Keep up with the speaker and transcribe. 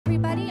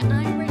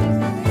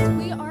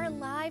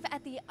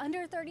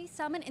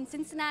Summit in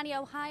Cincinnati,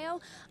 Ohio.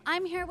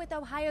 I'm here with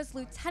Ohio's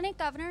Lieutenant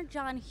Governor,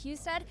 John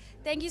Husted.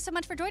 Thank you so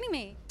much for joining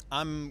me.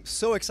 I'm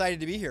so excited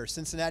to be here.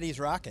 Cincinnati's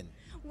rocking.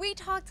 We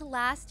talked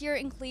last year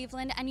in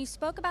Cleveland, and you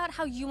spoke about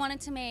how you wanted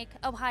to make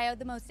Ohio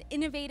the most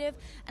innovative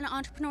and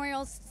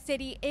entrepreneurial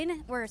city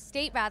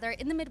state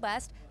in the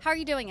Midwest. How are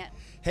you doing it?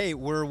 Hey,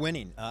 we're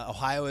winning.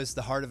 Ohio is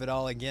the heart of it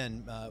all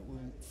again.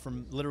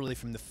 Literally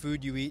from the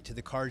food you eat to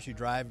the cars you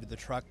drive to the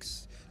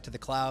trucks to the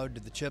cloud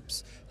to the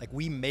chips. Like,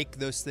 we make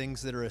those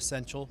things that are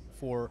essential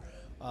for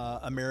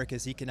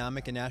America's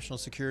economic and national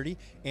security.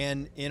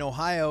 And in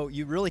Ohio,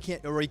 you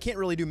can't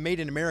really do made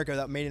in America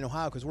without made in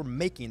Ohio, because we're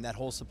making that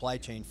whole supply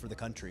chain for the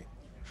country.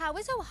 How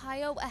is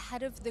Ohio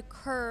ahead of the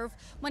curve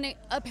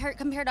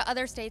compared to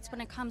other states when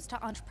it comes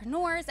to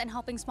entrepreneurs and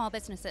helping small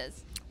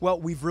businesses? Well,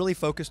 we've really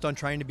focused on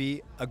trying to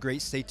be a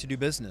great state to do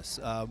business.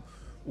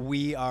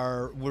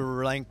 We're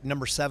ranked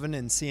number 7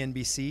 in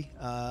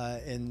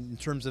CNBC in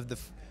terms of the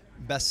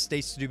best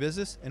states to do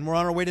business, and we're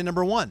on our way to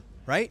number 1.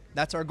 Right?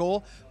 That's our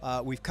goal.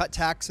 We've cut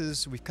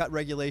taxes, we've cut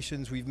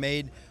regulations, we've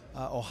made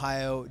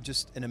Ohio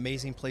just an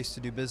amazing place to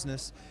do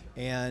business,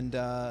 and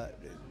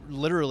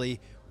literally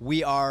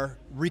we are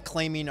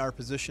reclaiming our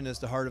position as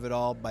the heart of it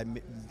all by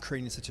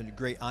creating such a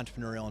great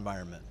entrepreneurial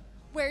environment.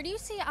 Where do you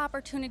see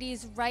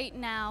opportunities right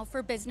now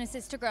for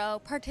businesses to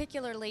grow,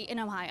 particularly in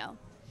Ohio?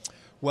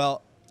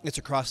 Well, it's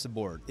across the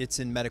board. It's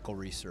in medical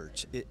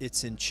research,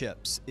 it's in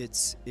chips,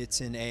 it's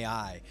in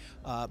AI,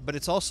 but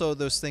it's also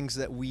those things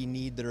that we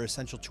need that are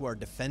essential to our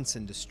defense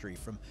industry,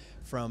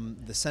 from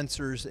the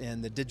sensors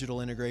and the digital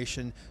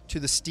integration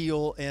to the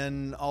steel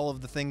and all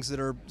of the things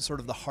that are sort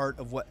of the heart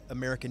of what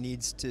America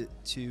needs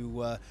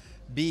to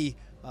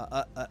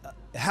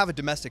have a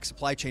domestic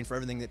supply chain for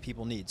everything that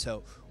people need.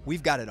 So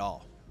we've got it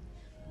all.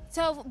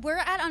 So we're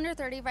at under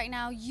 30 right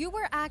now. You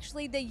were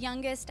actually the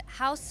youngest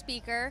House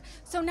Speaker.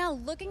 So now,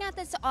 looking at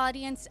this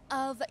audience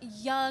of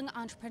young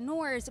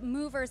entrepreneurs,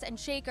 movers, and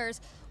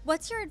shakers,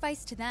 what's your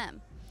advice to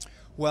them?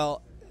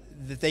 Well,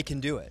 that they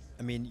can do it.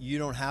 I mean, you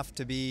don't have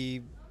to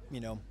be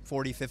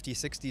 40, 50,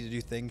 60 to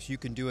do things. You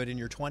can do it in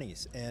your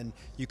 20s, and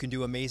you can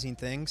do amazing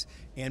things,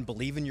 and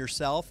believe in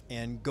yourself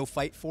and go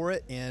fight for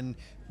it. And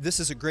this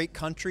is a great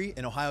country,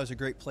 and Ohio is a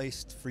great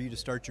place for you to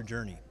start your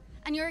journey.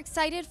 And you're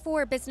excited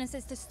for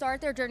businesses to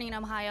start their journey in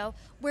Ohio.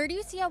 Where do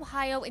you see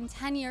Ohio in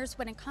 10 years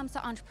when it comes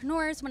to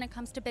entrepreneurs, when it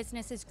comes to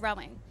businesses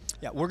growing?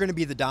 Yeah, we're going to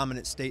be the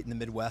dominant state in the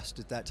Midwest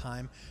at that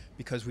time,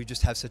 because we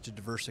just have such a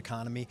diverse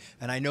economy.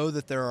 And I know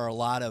that there are a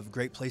lot of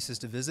great places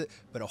to visit,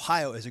 but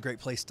Ohio is a great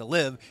place to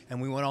live,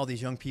 and we want all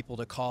these young people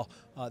to call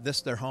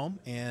this their home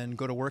and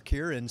go to work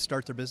here and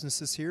start their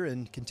businesses here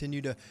and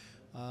continue to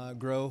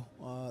grow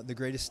the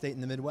greatest state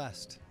in the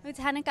Midwest.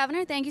 Lieutenant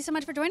Governor, thank you so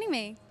much for joining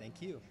me.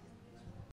 Thank you.